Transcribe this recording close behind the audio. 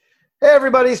Hey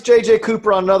everybody, it's JJ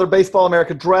Cooper on another Baseball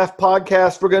America Draft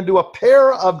Podcast. We're going to do a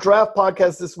pair of draft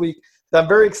podcasts this week that I'm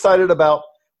very excited about,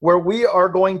 where we are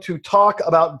going to talk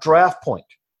about Draft Point.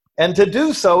 And to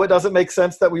do so, it doesn't make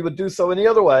sense that we would do so any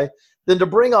other way than to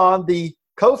bring on the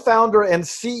co-founder and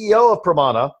CEO of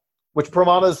Pramana, which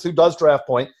Pramana is who does Draft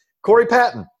Point, Corey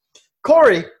Patton.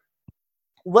 Corey,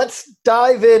 let's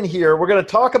dive in here. We're going to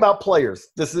talk about players.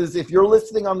 This is, if you're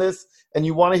listening on this and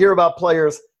you want to hear about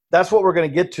players, that's what we're going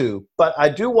to get to. But I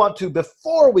do want to,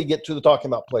 before we get to the talking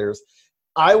about players,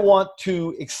 I want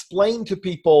to explain to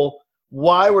people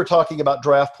why we're talking about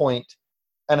Draft Point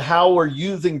and how we're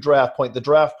using Draft Point, the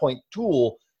Draft Point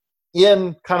tool,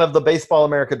 in kind of the Baseball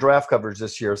America draft coverage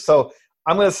this year. So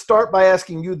I'm going to start by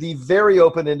asking you the very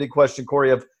open-ended question,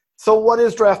 Corey, of, so what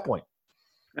is Draft Point?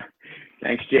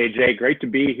 Thanks, JJ. Great to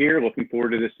be here. Looking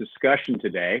forward to this discussion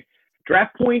today.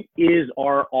 Draft Point is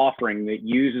our offering that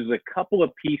uses a couple of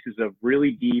pieces of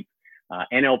really deep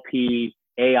NLP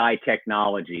AI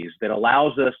technologies that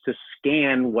allows us to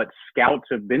scan what scouts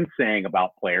have been saying about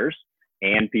players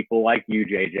and people like you,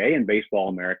 JJ, and Baseball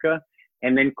America,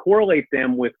 and then correlate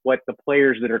them with what the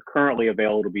players that are currently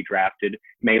available to be drafted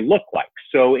may look like.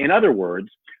 So in other words,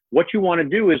 what you want to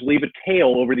do is leave a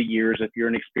tail over the years if you're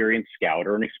an experienced scout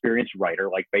or an experienced writer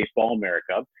like Baseball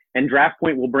America. And Draft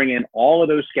Point will bring in all of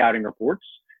those scouting reports.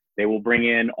 They will bring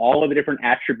in all of the different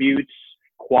attributes,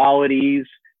 qualities,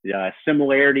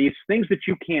 similarities, things that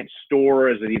you can't store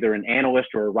as either an analyst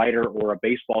or a writer or a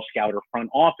baseball scout or front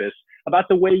office about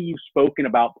the way you've spoken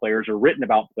about players or written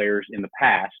about players in the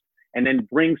past, and then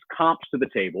brings comps to the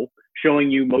table,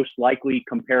 showing you most likely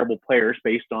comparable players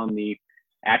based on the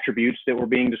attributes that were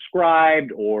being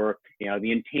described, or the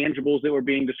intangibles that were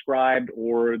being described,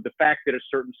 or the fact that a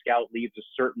certain scout leaves a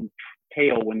certain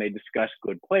tail when they discuss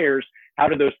good players. How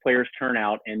do those players turn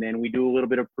out? And then we do a little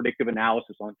bit of predictive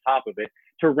analysis on top of it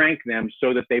to rank them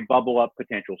so that they bubble up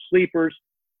potential sleepers,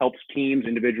 helps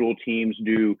individual teams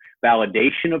do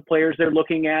validation of players they're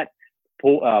looking at,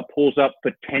 pulls up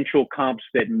potential comps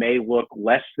that may look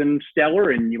less than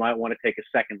stellar, and you might want to take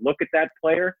a second look at that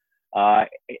player.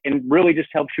 And really just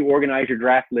helps you organize your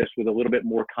draft list with a little bit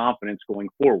more confidence going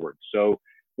forward. So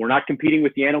we're not competing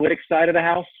with the analytics side of the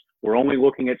house. We're only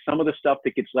looking at some of the stuff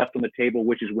that gets left on the table,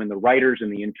 which is when the writers and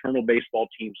the internal baseball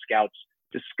team scouts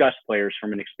discuss players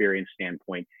from an experience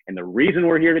standpoint. And the reason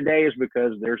we're here today is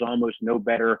because there's almost no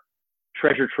better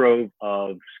treasure trove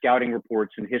of scouting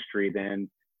reports in history than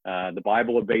the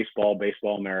Bible of baseball,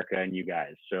 Baseball America, and you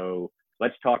guys. So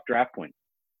let's talk Draft Point.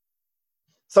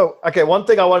 So, okay, one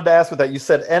thing I wanted to ask with that, you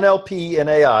said NLP and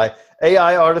AI.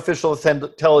 AI, artificial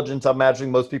intelligence, I'm imagining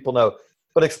most people know.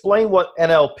 But explain what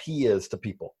NLP is to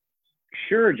people.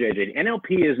 Sure, JJ.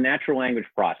 NLP is natural language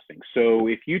processing. So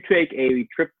if you take a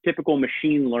typical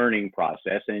machine learning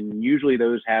process, and usually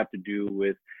those have to do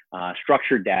with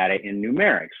structured data in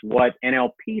numerics, what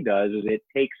NLP does is it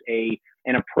takes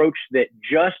an approach that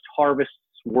just harvests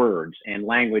words and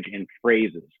language and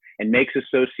phrases and makes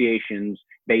associations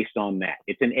based on that.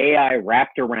 It's an AI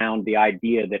wrapped around the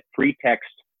idea that free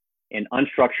text and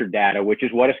unstructured data, which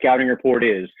is what a scouting report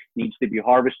is, needs to be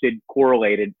harvested,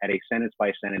 correlated at a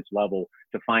sentence-by-sentence level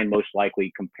to find most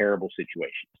likely comparable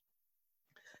situations.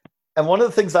 And one of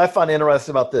the things I find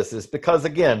interesting about this is because,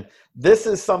 again, this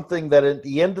is something that at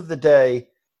the end of the day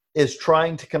is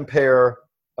trying to compare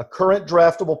a current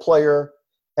draftable player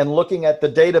and looking at the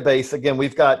database. Again,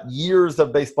 we've got years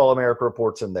of Baseball America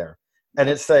reports in there. And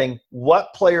it's saying,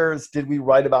 what players did we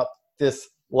write about this,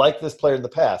 like this player in the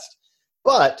past?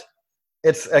 But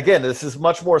it's, again, this is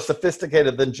much more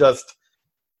sophisticated than just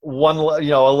a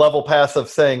level pass of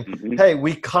saying, hey,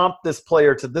 we comp this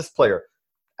player to this player.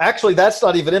 Actually, that's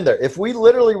not even in there. If we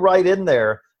literally write in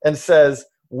there and says,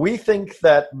 we think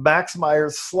that Max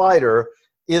Meyer's slider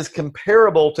is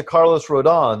comparable to Carlos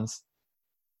Rodon's,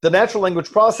 the natural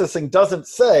language processing doesn't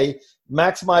say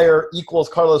Max Meyer equals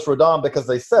Carlos Rodon because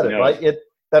they said it, right?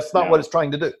 That's not what it's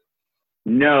trying to do.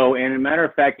 No, and as a matter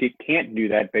of fact, it can't do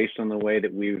that based on the way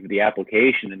that the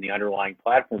application and the underlying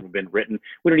platform have been written.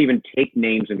 We don't even take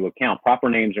names into account. Proper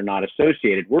names are not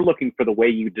associated. We're looking for the way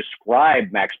you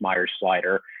describe Max Meyer's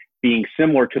slider being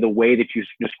similar to the way that you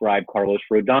describe Carlos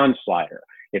Rodon's slider.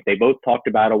 If they both talked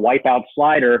about a wipeout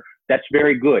slider, that's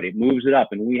very good. It moves it up.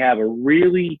 And we've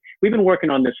been working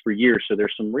on this for years. So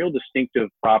there's some real distinctive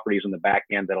properties on the back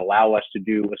end that allow us to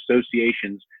do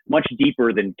associations much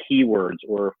deeper than keywords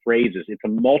or phrases. It's a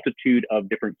multitude of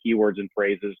different keywords and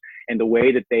phrases, and the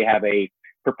way that they have a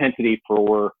propensity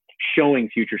for showing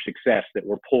future success that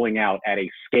we're pulling out at a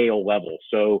scale level.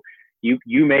 So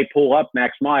you may pull up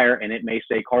Max Meyer and it may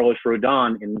say Carlos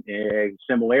Rodon in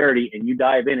similarity, and you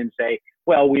dive in and say,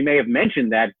 well, we may have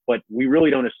mentioned that, but we really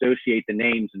don't associate the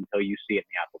names until you see it in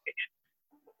the application.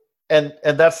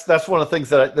 And that's one of the things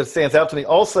that stands out to me.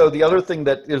 Also, the other thing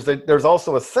that is that there's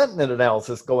also a sentiment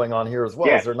analysis going on here as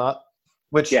well, is there not?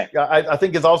 Which I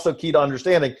think is also key to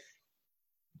understanding.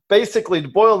 Basically, to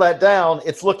boil that down,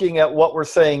 it's looking at what we're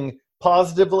saying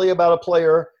positively about a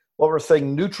player, what we're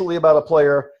saying neutrally about a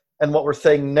player, and what we're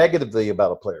saying negatively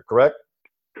about a player, correct?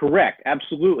 Correct,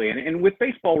 absolutely. And with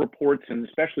baseball reports, and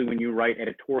especially when you write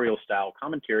editorial style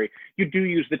commentary, you do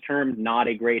use the term not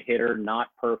a great hitter, not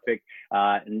perfect,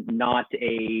 not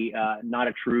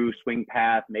a true swing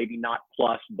path, maybe not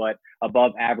plus, but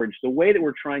above average. The way that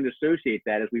we're trying to associate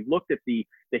that is we've looked at the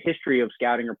history of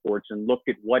scouting reports and looked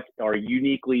at what are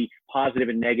uniquely positive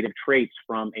and negative traits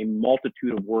from a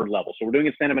multitude of word levels. So we're doing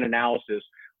a sentiment analysis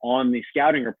on the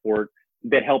scouting report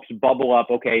that helps bubble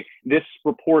up, okay, this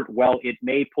report, well, it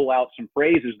may pull out some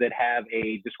phrases that have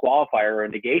a disqualifier or a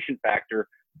negation factor.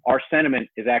 Our sentiment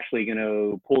is actually going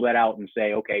to pull that out and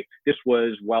say, okay, this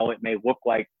was, well, it may look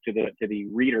like to the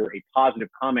reader a positive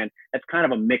comment. That's kind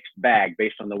of a mixed bag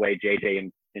based on the way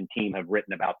JJ and team have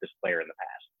written about this player in the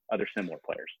past, other similar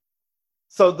players.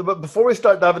 So before we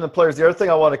start diving into players, the other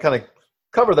thing I want to kind of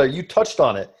cover there, you touched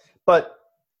on it, but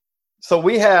so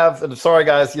we have, and sorry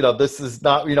guys, this is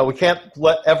not, we can't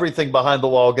let everything behind the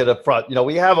wall get up front.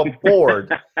 We have a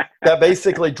board that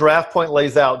basically Draft Point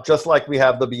lays out just like we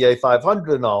have the BA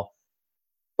 500 and all.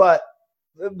 But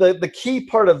the key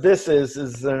part of this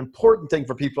is an important thing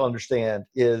for people to understand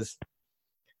is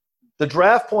the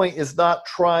Draft Point is not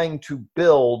trying to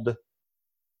build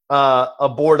a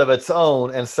board of its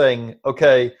own and saying,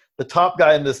 okay, the top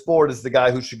guy in this board is the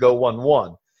guy who should go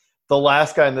 1-1. The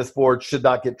last guy on this board should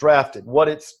not get drafted. What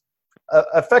it's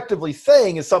effectively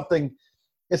saying is something,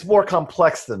 it's more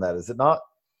complex than that, is it not?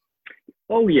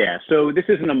 Oh, yeah. So this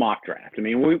isn't a mock draft. I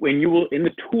mean, when you will, in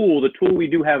the tool we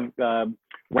do have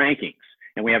rankings,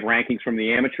 and we have rankings from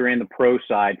the amateur and the pro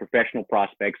side, professional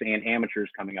prospects and amateurs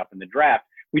coming up in the draft.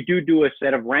 We do a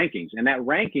set of rankings, and that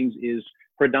rankings is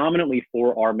predominantly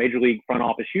for our major league front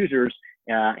office users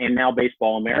and now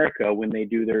Baseball America when they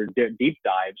do their deep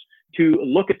dives to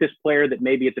look at this player that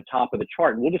may be at the top of the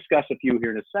chart. And we'll discuss a few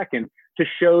here in a second to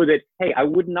show that, hey, I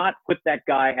would not put that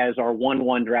guy as our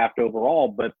 1-1 draft overall,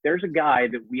 but there's a guy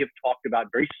that we have talked about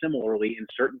very similarly in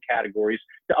certain categories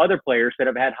to other players that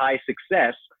have had high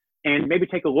success. And maybe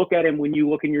take a look at him when you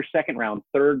look in your second round,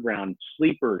 third round,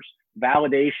 sleepers,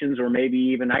 validations, or maybe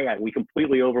even we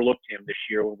completely overlooked him this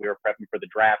year when we were prepping for the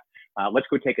draft. Let's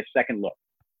go take a second look.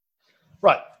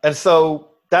 Right. And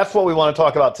so that's what we want to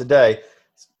talk about today.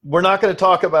 We're not going to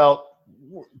talk about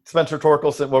Spencer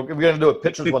Torkelson. We're going to do a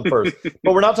pitcher's one first.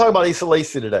 But we're not talking about Asa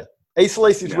Lacy today. Asa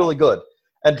Lacy is really good.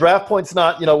 And Draft Point's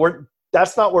not,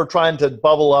 that's not what we're trying to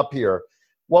bubble up here.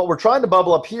 What we're trying to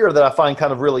bubble up here that I find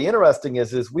kind of really interesting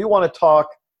is we want to talk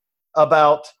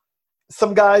about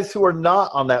some guys who are not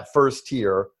on that first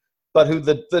tier, but who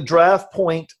the Draft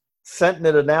Point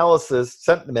sentiment analysis,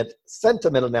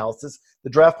 the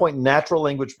Draft Point natural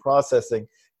language processing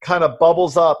kind of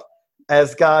bubbles up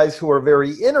as guys who are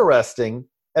very interesting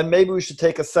and maybe we should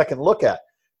take a second look at.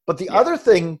 But the other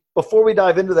thing, before we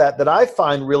dive into that I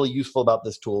find really useful about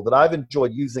this tool, that I've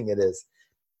enjoyed using it is,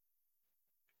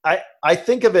 I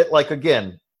think of it like,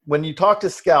 again, when you talk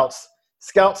to scouts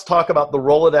talk about the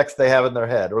Rolodex they have in their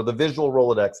head, or the visual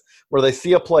Rolodex, where they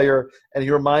see a player and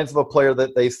he reminds them of a player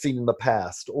that they've seen in the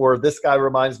past, or this guy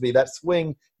reminds me that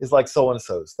swing is like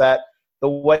so-and-so's, that the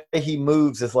way he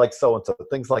moves is like so-and-so,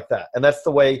 things like that. And that's the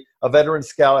way a veteran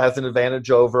scout has an advantage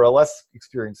over a less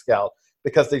experienced scout,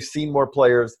 because they've seen more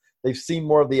players, they've seen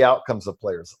more of the outcomes of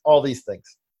players, all these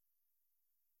things.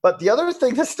 But the other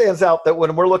thing that stands out that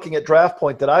when we're looking at Draft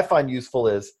Point that I find useful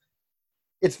is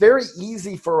it's very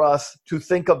easy for us to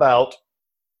think about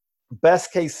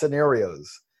best case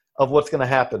scenarios of what's going to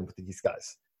happen with these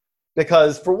guys.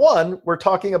 Because for one, we're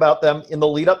talking about them in the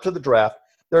lead up to the draft.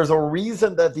 There's a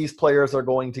reason that these players are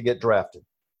going to get drafted.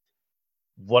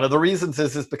 One of the reasons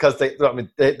is because they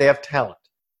have talent.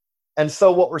 And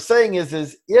so what we're saying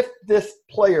is if this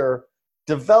player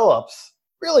develops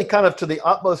really kind of to the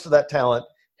utmost of that talent,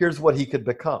 here's what he could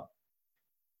become.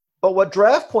 But what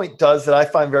Draft Point does that I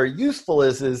find very useful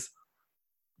is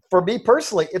for me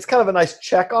personally, it's kind of a nice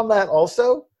check on that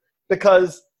also,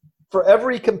 because for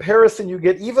every comparison you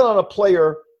get, even on a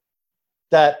player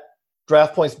that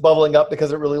Draft Point's bubbling up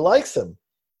because it really likes him,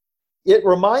 it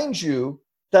reminds you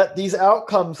that these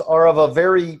outcomes are of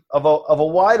a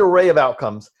wide array of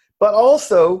outcomes, but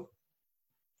also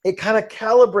it kind of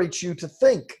calibrates you to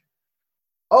think,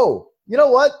 oh, you know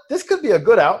what? This could be a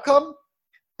good outcome,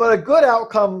 but a good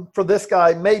outcome for this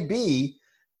guy may be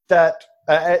that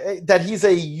that he's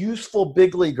a useful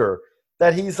big leaguer,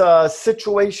 that he's a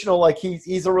situational, like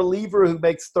he's a reliever who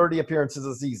makes 30 appearances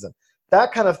a season,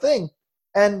 that kind of thing.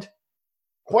 And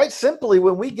quite simply,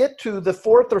 when we get to the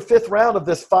 4th or 5th round of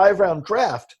this 5-round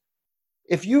draft,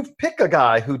 if you pick a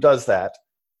guy who does that,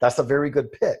 that's a very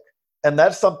good pick. And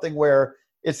that's something where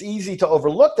it's easy to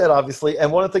overlook that, obviously.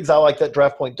 And one of the things I like that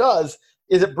Draft Point does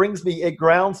is it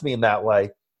grounds me in that way.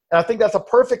 And I think that's a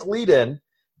perfect lead-in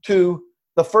to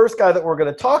the first guy that we're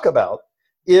going to talk about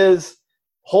is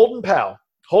Holden Powell.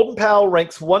 Holden Powell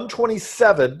ranks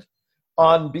 127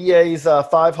 on BA's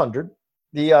 500,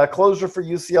 the closer for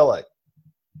UCLA.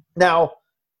 Now,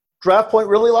 Draft Point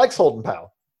really likes Holden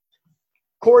Powell.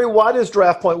 Corey, why does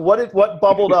Draft Point? What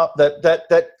bubbled up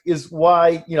that is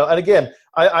why, and again,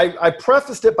 I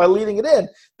prefaced it by leading it in.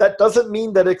 That doesn't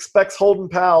mean that it expects Holden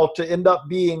Powell to end up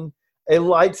being a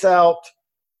lights out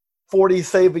 40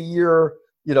 save a year,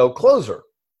 closer.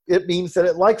 It means that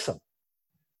it likes him.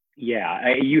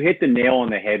 Yeah, you hit the nail on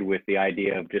the head with the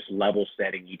idea of just level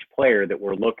setting each player that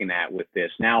we're looking at with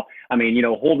this. Now, I mean,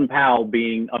 Holden Powell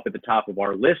being up at the top of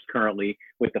our list currently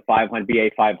with the 500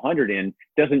 BA 500 in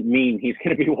doesn't mean he's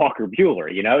going to be Walker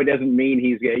Buehler. It doesn't mean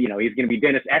he's going to be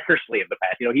Dennis Eckersley of the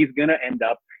past. He's going to end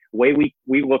up the way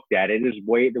we looked at it is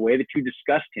the way that you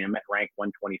discussed him at rank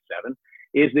 127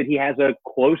 is that he has a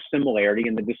close similarity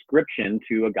in the description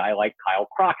to a guy like Kyle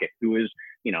Crockett, who is,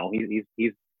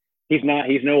 he's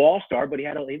no all-star, but he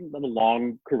had a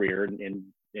long career in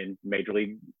Major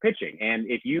League pitching. And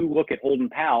if you look at Holden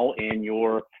Powell in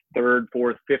your 3rd,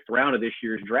 4th, 5th round of this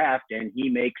year's draft, and he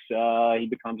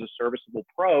becomes a serviceable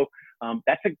pro,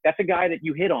 that's a guy that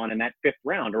you hit on in that 5th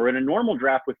round. Or in a normal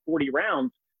draft with 40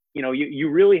 rounds, you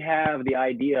really have the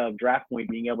idea of Draft Point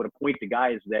being able to point to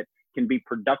guys that can be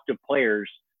productive players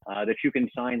that you can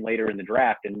sign later in the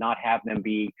draft and not have them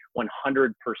be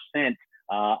 100%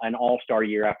 an all-star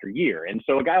year after year. And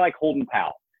so a guy like Holden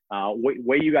Powell,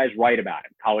 way you guys write about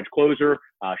him, college closer,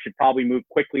 should probably move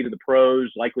quickly to the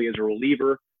pros, likely as a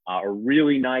reliever, a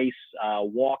really nice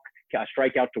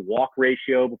strikeout to walk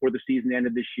ratio before the season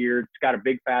ended this year. It's got a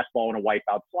big fastball and a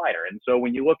wipeout slider. And so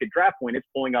when you look at Draft Point, it's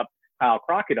pulling up Kyle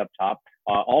Crockett up top,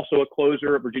 also a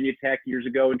closer at Virginia Tech years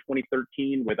ago in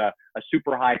 2013 with a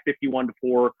super high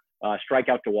 51-4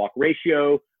 strikeout to walk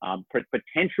ratio,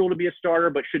 potential to be a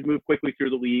starter, but should move quickly through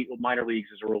the minor leagues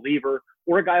as a reliever.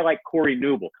 Or a guy like Corey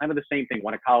Knebel, kind of the same thing,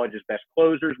 one of college's best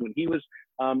closers when he was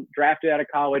drafted out of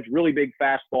college, really big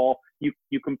fastball.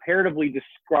 You comparatively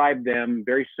describe them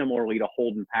very similarly to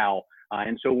Holden Powell.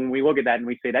 And so when we look at that and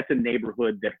we say that's a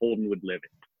neighborhood that Holden would live in.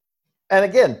 And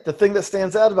again, the thing that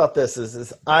stands out about this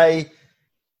is I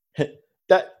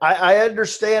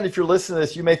understand if you're listening to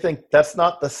this, you may think that's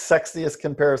not the sexiest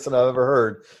comparison I've ever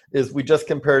heard, is we just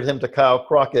compared him to Kyle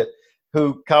Crockett,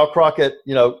 who Kyle Crockett,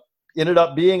 ended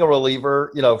up being a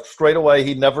reliever, straight away.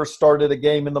 He never started a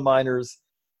game in the minors,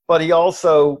 but he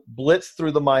also blitzed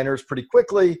through the minors pretty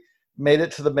quickly, made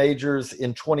it to the majors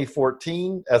in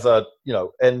 2014 as a,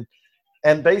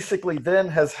 and basically then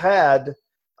has had,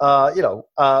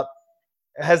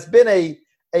 has been a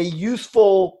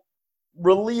useful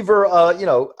reliever,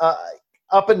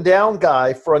 up and down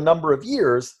guy for a number of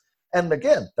years. And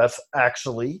again, that's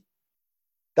actually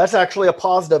a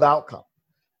positive outcome.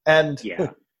 And,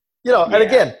 and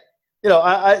again,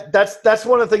 that's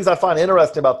one of the things I find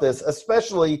interesting about this,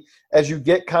 especially as you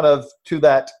get kind of to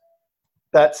that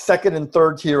 2nd and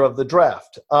 3rd tier of the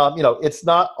draft. It's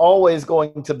not always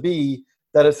going to be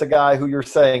that it's a guy who you're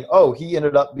saying, oh, he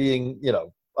ended up being,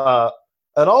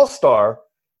 an all-star,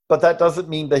 but that doesn't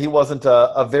mean that he wasn't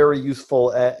a very useful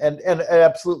and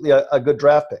absolutely a good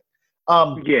draft pick.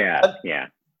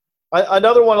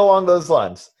 Another one along those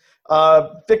lines.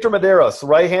 Victor Mederos,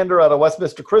 right-hander out of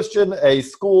Westminster Christian, a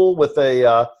school with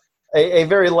a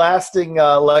very lasting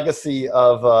legacy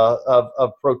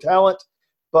of pro talent.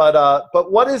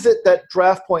 But what is it that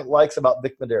Draft Point likes about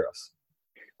Vic Mederos?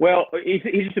 Well, he's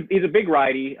a big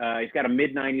righty. He's got a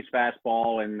mid-90s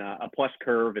fastball and a plus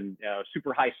curve and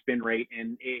super high spin rate.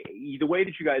 And the way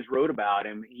that you guys wrote about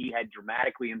him, he had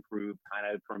dramatically improved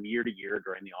kind of from year to year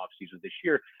during the offseason this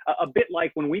year. A bit like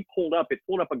when we pulled up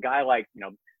a guy like,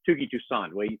 Touki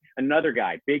Toussaint, another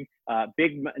guy, big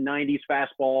 90s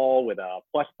fastball with a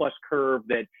plus curve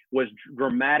that was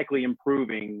dramatically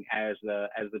improving as the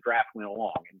draft went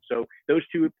along. And so those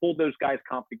two pulled those guys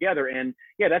comp together. And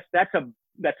yeah, that's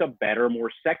a better, more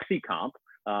sexy comp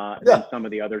than some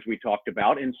of the others we talked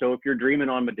about. And so if you're dreaming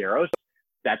on Mederos,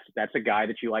 that's a guy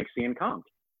that you like seeing comped.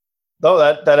 No,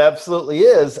 that absolutely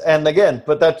is. And again,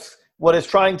 but that's what it's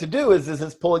trying to do is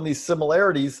it's pulling these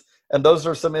similarities, and those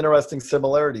are some interesting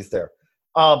similarities there.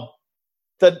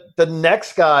 The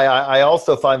next guy I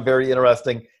also find very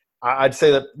interesting. I'd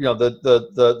say that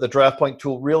the draft point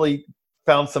tool really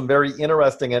found some very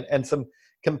interesting and some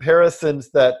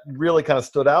comparisons that really kind of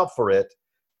stood out for it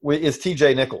is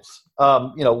TJ Nichols.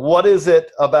 What is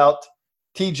it about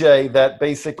TJ that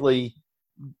basically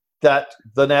that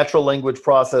the natural language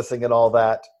processing and all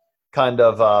that kind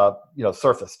of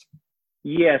surfaced?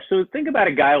 Yeah, so think about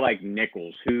a guy like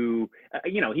Nichols, who,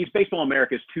 he's Baseball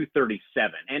America's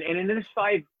 237, and in this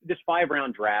five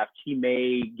round draft, he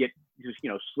may get just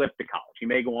slip to college. He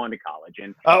may go on to college.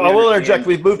 And I will interject.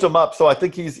 We've moved him up, so I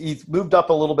think he's moved up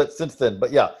a little bit since then.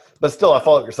 But still, I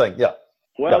follow what you're saying. Yeah.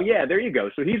 Well, yeah, there you go.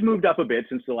 So he's moved up a bit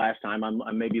since the last time.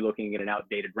 I'm maybe looking at an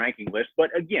outdated ranking list. But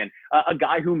again, a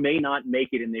guy who may not make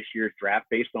it in this year's draft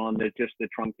based on just the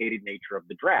truncated nature of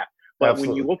the draft. But Absolutely.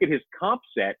 When you look at his comp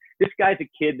set, this guy's a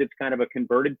kid that's kind of a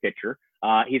converted pitcher.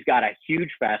 He's got a huge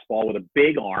fastball with a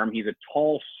big arm. He's a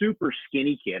tall, super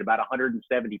skinny kid, about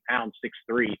 170 pounds,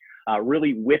 6'3",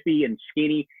 really whippy and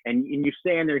skinny. And you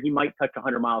stand there, he might touch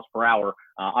 100 miles per hour.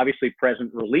 Obviously,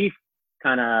 present relief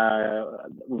kind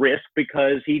of risk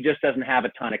because he just doesn't have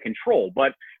a ton of control.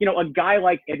 But, a guy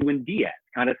like Edwin Diaz,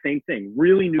 kind of same thing,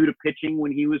 really new to pitching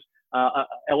when he was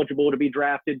eligible to be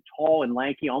drafted, tall and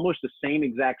lanky, almost the same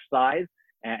exact size.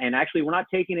 And actually, we're not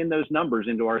taking in those numbers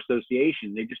into our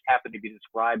association. They just happen to be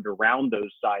described around those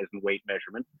size and weight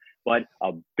measurements. But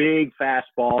a big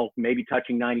fastball, maybe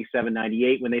touching 97,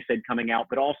 98 when they said coming out,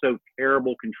 but also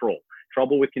terrible control.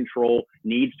 Trouble with control,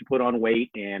 needs to put on weight,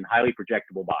 and highly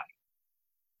projectable body.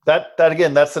 That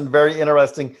again, that's some very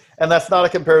interesting, and that's not a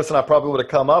comparison I probably would have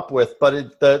come up with,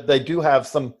 but they do have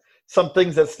some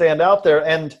things that stand out there.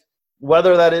 And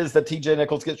whether that is that TJ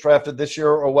Nichols gets drafted this year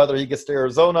or whether he gets to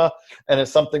Arizona, and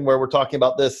it's something where we're talking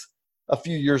about this a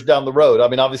few years down the road. I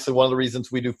mean, obviously, one of the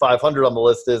reasons we do 500 on the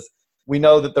list is we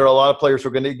know that there are a lot of players who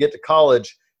are going to get to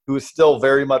college who is still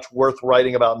very much worth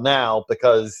writing about now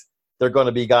because they're going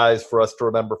to be guys for us to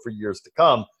remember for years to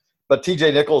come. But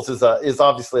TJ Nichols is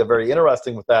obviously a very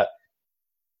interesting with that.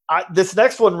 This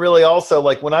next one really also,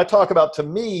 like when I talk about, to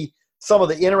me, some of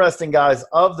the interesting guys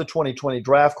of the 2020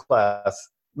 draft class,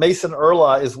 Mason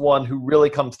Erla is one who really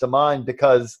comes to mind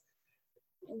because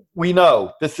we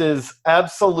know this is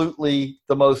absolutely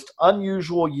the most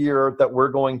unusual year that we're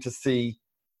going to see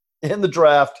in the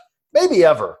draft, maybe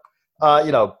ever,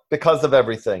 because of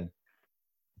everything.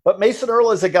 But Mason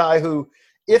Erla is a guy who,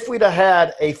 if we'd have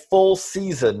had a full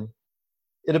season,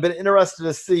 it'd have been interesting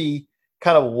to see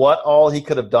kind of what all he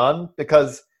could have done,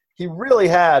 because he really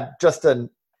had just an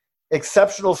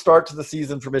exceptional start to the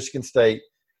season for Michigan State.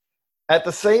 At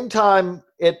the same time,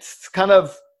 it's kind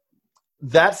of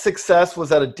that success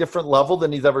was at a different level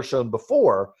than he's ever shown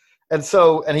before. And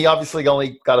he obviously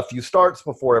only got a few starts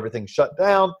before everything shut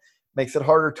down, makes it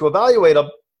harder to evaluate him.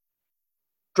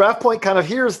 Draft Point kind of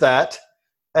hears that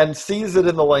and sees it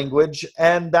in the language,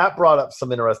 and that brought up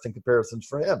some interesting comparisons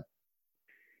for him.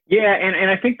 Yeah, and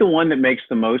I think the one that makes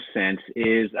the most sense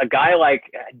is a guy like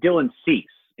Dylan Cease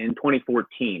in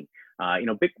 2014.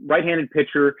 Big right-handed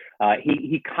pitcher.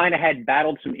 He kind of had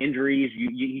battled some injuries.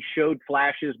 He showed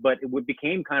flashes, but it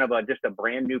became kind of just a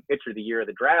brand new pitcher the year of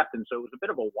the draft. And so it was a bit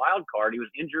of a wild card. He was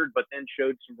injured, but then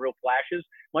showed some real flashes,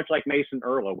 much like Mason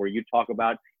Erla, where you talk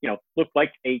about, looked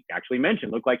like a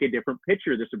different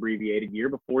pitcher this abbreviated year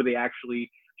before they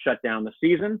actually shut down the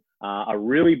season. A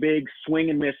really big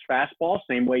swing and miss fastball,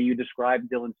 same way you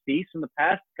described Dylan Cease in the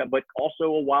past, but also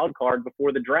a wild card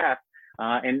before the draft.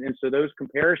 And so those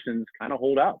comparisons kind of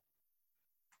hold up.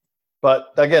 But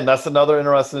again, that's another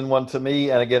interesting one to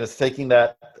me. And again, it's taking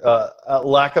that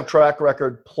lack of track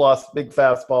record plus big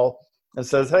fastball and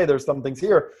says, hey, there's some things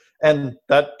here. And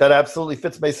that absolutely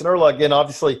fits Mason Erla. Again,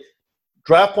 obviously,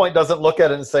 Draft Point doesn't look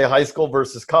at it and say high school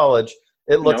versus college.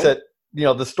 It looks at,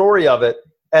 the story of it.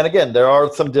 And again, there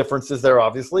are some differences there,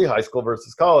 obviously, high school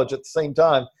versus college. At the same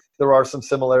time, there are some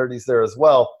similarities there as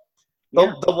well.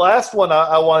 Yeah. The last one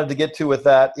I wanted to get to with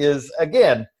that is,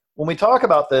 again, when we talk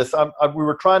about this, we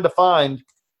were trying to find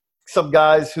some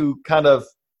guys who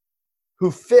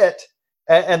fit,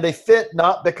 and they fit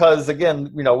not because,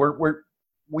 again,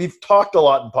 we've talked a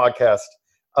lot in podcasts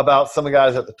about some of the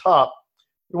guys at the top.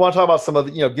 We want to talk about some of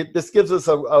the, this gives us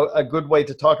a good way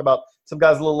to talk about some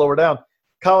guys a little lower down.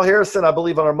 Kyle Harrison, I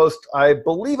believe on our most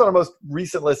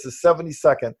recent list is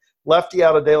 72nd, lefty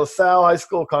out of De La Salle High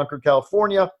School, Concord,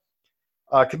 California.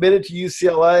 Committed to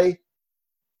UCLA,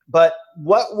 but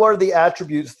what were the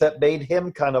attributes that made him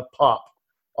kind of pop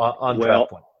on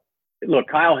Draft Point? Look,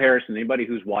 Kyle Harrison, anybody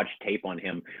who's watched tape on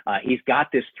him, he's got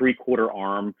this 3/4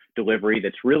 arm delivery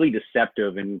that's really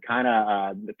deceptive and kind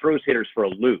of throws hitters for a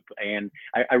loop. And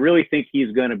I really think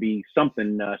he's going to be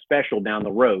something special down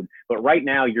the road. But right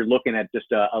now, you're looking at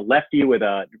just a lefty with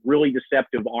a really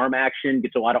deceptive arm action,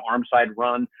 gets a lot of arm side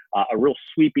run, a real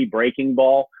sweepy breaking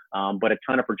ball. But a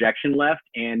ton of projection left.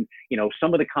 And,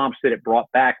 some of the comps that it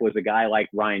brought back was a guy like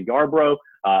Ryan Yarbrough,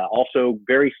 also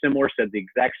very similar, said the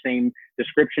exact same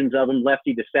descriptions of him,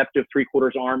 lefty, deceptive,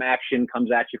 3/4 arm action,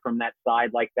 comes at you from that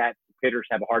side like that. Hitters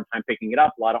have a hard time picking it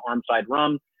up, a lot of arm side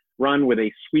run with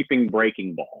a sweeping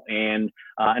breaking ball. And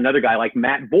another guy like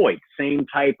Matt Boyd, same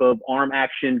type of arm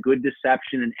action, good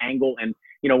deception and angle. And,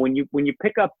 when you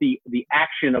pick up the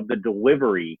action of the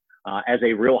delivery, as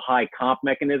a real high comp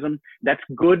mechanism, that's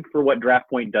good for what Draft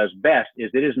Point does best. Is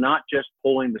it is not just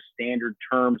pulling the standard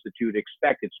terms that you would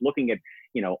expect. It's looking at,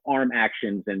 arm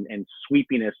actions and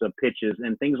sweepiness of pitches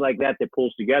and things like that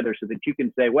pulls together so that you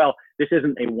can say, well, this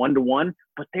isn't a 1-to-1,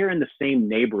 but they're in the same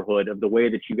neighborhood of the way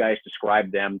that you guys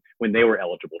described them when they were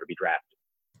eligible to be drafted.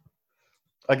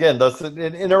 Again, that's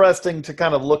interesting to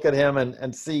kind of look at him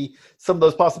and see some of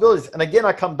those possibilities. And again,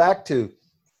 I come back to,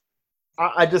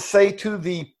 I just say to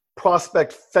the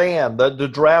prospect fan, the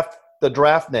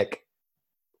draftnik,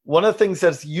 one of the things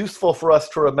that's useful for us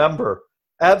to remember,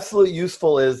 absolutely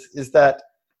useful, is that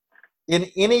in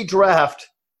any draft,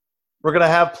 we're going to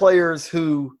have players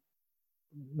who,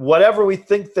 whatever we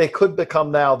think they could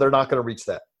become now, they're not going to reach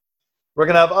that. We're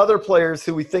going to have other players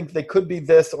who we think they could be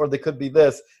this or they could be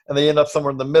this, and they end up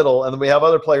somewhere in the middle. And then we have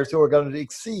other players who are going to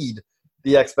exceed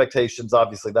the expectations.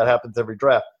 Obviously, that happens every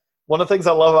draft. One of the things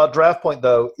I love about Draft Point,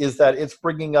 though, is that it's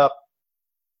bringing up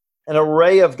an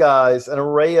array of guys, an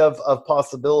array of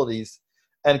possibilities,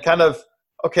 and kind of,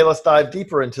 okay, let's dive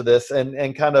deeper into this.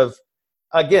 And kind of,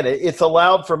 again, it's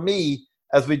allowed for me,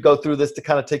 as we go through this, to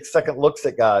kind of take second looks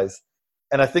at guys.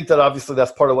 And I think that obviously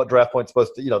that's part of what Draft Point's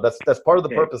supposed to, that's part of the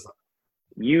purpose.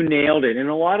 You nailed it. And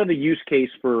a lot of the use case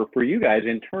for you guys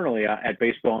internally at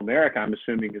Baseball America, I'm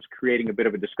assuming, is creating a bit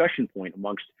of a discussion point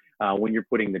amongst when you're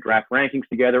putting the draft rankings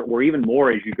together, or even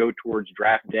more as you go towards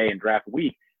draft day and draft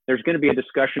week. There's going to be a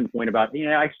discussion point about,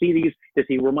 I see these. Does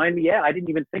he remind me? Yeah, I didn't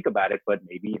even think about it, but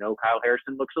maybe, Kyle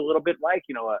Harrison looks a little bit like,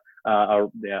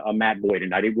 a Matt Boyd,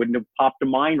 and it wouldn't have popped to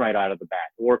mind right out of the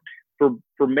bat. Or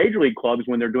for major league clubs,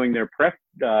 when they're doing their prep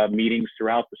meetings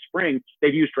throughout the spring,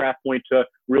 they've used Draft Point to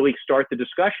really start the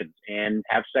discussions and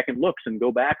have second looks and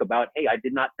go back about, hey, I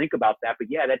did not think about that, but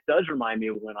yeah, that does remind me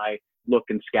of when I looked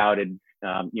and scouted,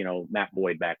 Matt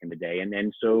Boyd back in the day.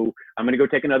 And so I'm going to go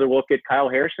take another look at Kyle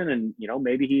Harrison, and,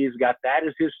 maybe he's got that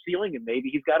as his ceiling, and maybe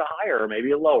he's got a higher or maybe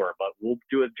a lower, but we'll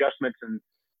do adjustments and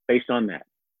based on that.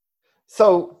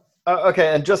 So,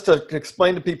 okay, and just to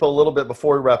explain to people a little bit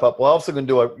before we wrap up, we're also going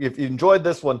to do if you enjoyed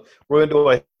this one, we're going to do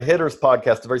a hitters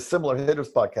podcast, a very similar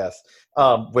hitters podcast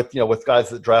with guys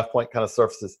that Draft Point kind of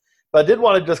surfaces. But I did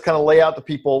want to just kind of lay out to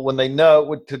people when they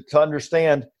know to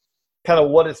understand kind of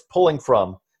what it's pulling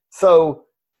from. So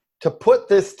to put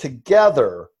this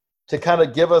together, to kind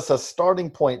of give us a starting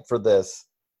point for this,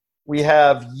 we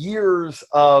have years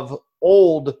of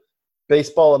old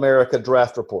Baseball America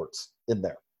draft reports in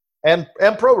there. And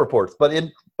pro reports,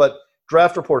 but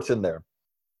draft reports in there,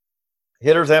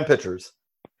 hitters and pitchers.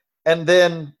 And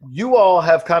then you all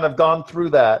have kind of gone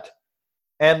through that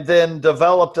and then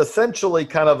developed essentially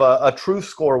kind of a truth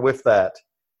score with that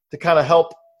to kind of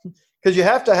help, because you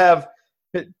have to have,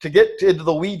 to get into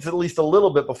the weeds at least a little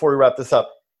bit before we wrap this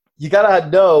up, you got to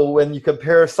know when you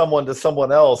compare someone to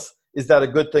someone else, is that a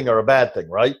good thing or a bad thing,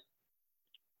 right?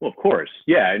 Well, of course.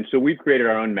 Yeah. And so we've created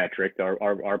our own metric, our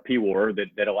PWAR,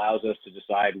 that allows us to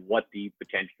decide what the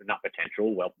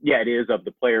it is of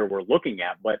the player we're looking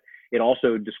at, but it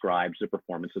also describes the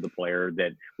performance of the player that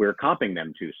we're comping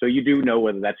them to. So you do know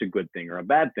whether that's a good thing or a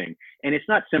bad thing. And it's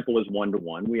not simple as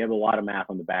 1-to-1. We have a lot of math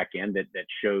on the back end that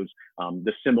shows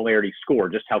the similarity score,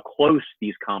 just how close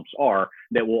these comps are,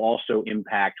 that will also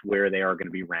impact where they are going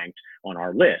to be ranked on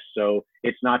our list. So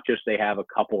it's not just they have a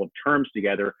couple of terms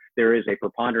together. There is a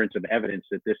preponderance of evidence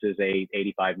that this is a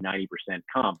 85-90%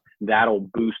 comp. That'll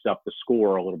boost up the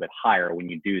score a little bit higher when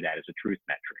you do that as a truth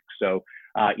metric. So,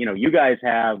 you guys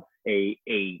have an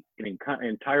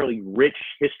entirely rich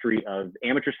history of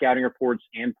amateur scouting reports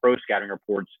and pro scouting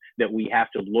reports that we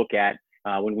have to look at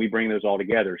when we bring those all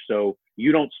together. So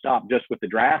you don't stop just with the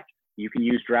draft. You can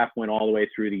use Draft Point all the way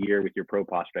through the year with your pro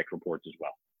prospect reports as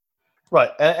well.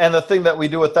 Right. And the thing that we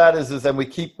do with that is then we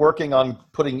keep working on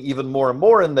putting even more and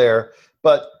more in there.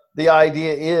 But the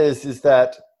idea is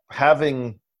that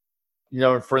having,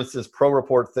 for instance, pro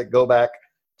reports that go back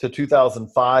to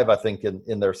 2005, I think,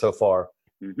 in there so far,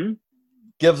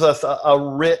 gives us a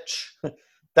rich,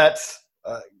 that's,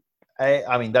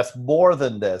 that's more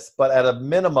than this, but at a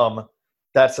minimum,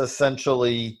 that's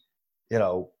essentially,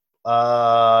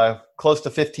 close to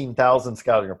 15,000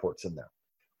 scouting reports in there.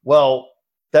 Well,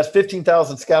 that's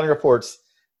 15,000 scouting reports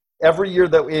every year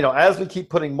that, as we keep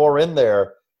putting more in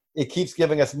there, it keeps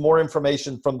giving us more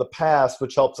information from the past,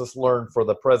 which helps us learn for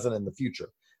the present and the future.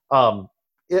 And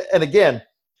again,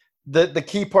 the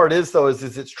key part is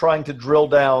it's trying to drill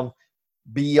down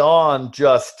beyond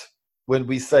just when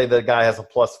we say that a guy has a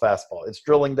plus fastball. It's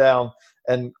drilling down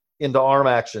and into arm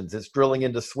actions. It's drilling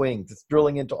into swings. It's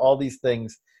drilling into all these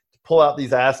things to pull out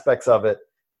these aspects of it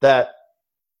that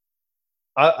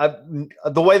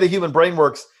the way the human brain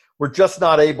works, we're just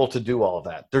not able to do all of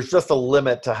that. There's just a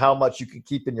limit to how much you can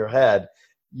keep in your head.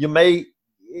 You may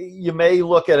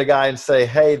look at a guy and say,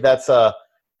 hey, that's the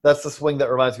swing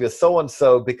that reminds me of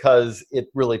so-and-so because it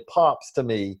really pops to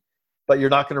me, but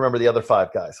you're not going to remember the other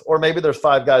 5 guys. Or maybe there's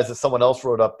 5 guys that someone else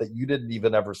wrote up that you didn't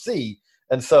even ever see.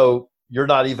 And so you're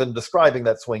not even describing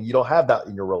that swing. You don't have that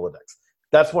in your Rolodex.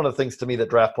 That's one of the things to me that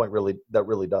DraftPoint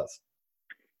really does.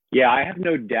 Yeah, I have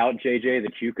no doubt, JJ,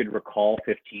 that you could recall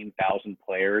 15,000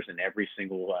 players and every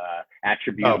single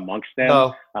attribute amongst them.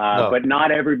 No. But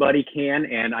not everybody can.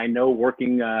 And I know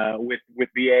working with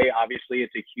VA, obviously,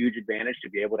 it's a huge advantage to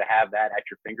be able to have that at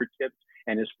your fingertips.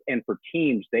 And for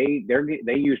teams, they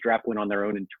use DraftPoint on their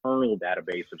own internal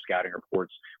database of scouting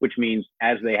reports, which means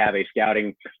as they have a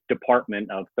scouting department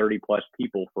of 30 plus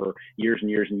people for years and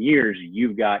years and years,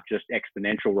 you've got just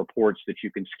exponential reports that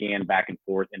you can scan back and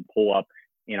forth and pull up.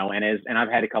 And I've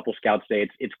had a couple scouts say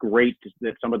it's great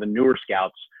that some of the newer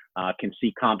scouts can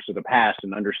see comps of the past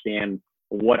and understand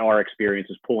what our experience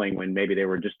is pulling when maybe they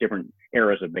were just different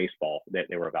eras of baseball that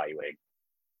they were evaluating.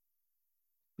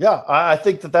 Yeah, I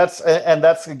think that's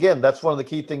one of the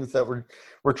key things that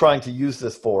we're trying to use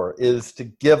this for, is to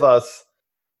give us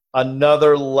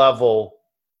another level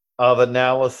of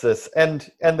analysis. And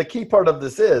the key part of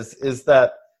this is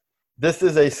that this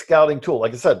is a scouting tool.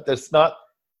 Like I said, this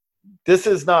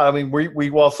is not,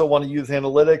 we also want to use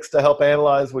analytics to help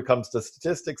analyze when it comes to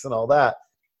statistics and all that.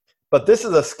 But this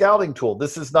is a scouting tool.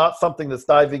 This is not something that's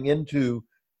diving into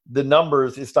the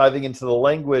numbers. It's diving into the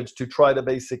language to try to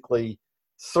basically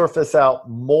surface out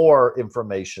more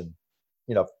information,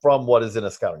 from what is in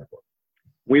a scouting report.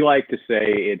 We like to say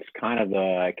it's kind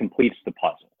of completes the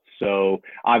puzzle. So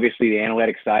obviously the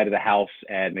analytic side of the house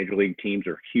at major league teams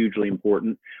are hugely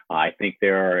important. I think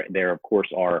there of course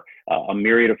are a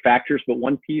myriad of factors, but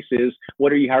one piece is how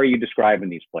are you describing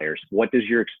these players? What does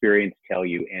your experience tell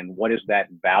you? And what is that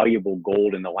valuable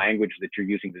gold in the language that you're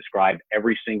using to describe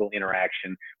every single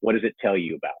interaction? What does it tell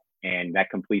you about? And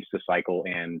that completes the cycle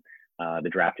and the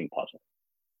drafting puzzle.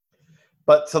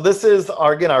 But so this is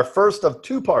our first of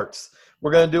 2 parts.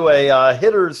 We're going to do a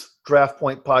hitters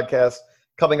DraftPoint podcast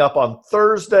coming up on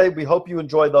Thursday. We hope you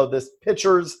enjoy this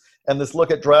pitchers and this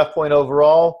look at DraftPoint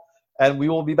overall. And we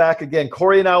will be back again.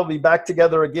 Corey and I will be back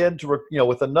together again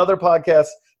with another podcast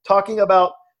talking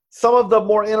about some of the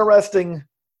more interesting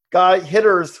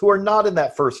hitters who are not in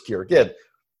that first tier. Again,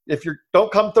 if you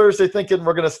don't come Thursday thinking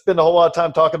we're going to spend a whole lot of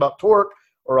time talking about Torque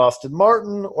or Austin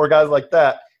Martin or guys like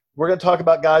that, we're going to talk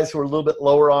about guys who are a little bit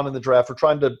lower on in the draft. We're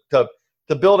trying to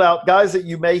build out guys that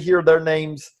you may hear their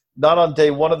names not on day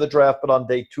 1 of the draft, but on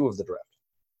day 2 of the draft.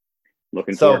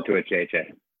 Looking forward to it,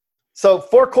 JJ. So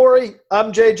for Corey,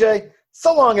 I'm JJ.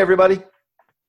 So long, everybody.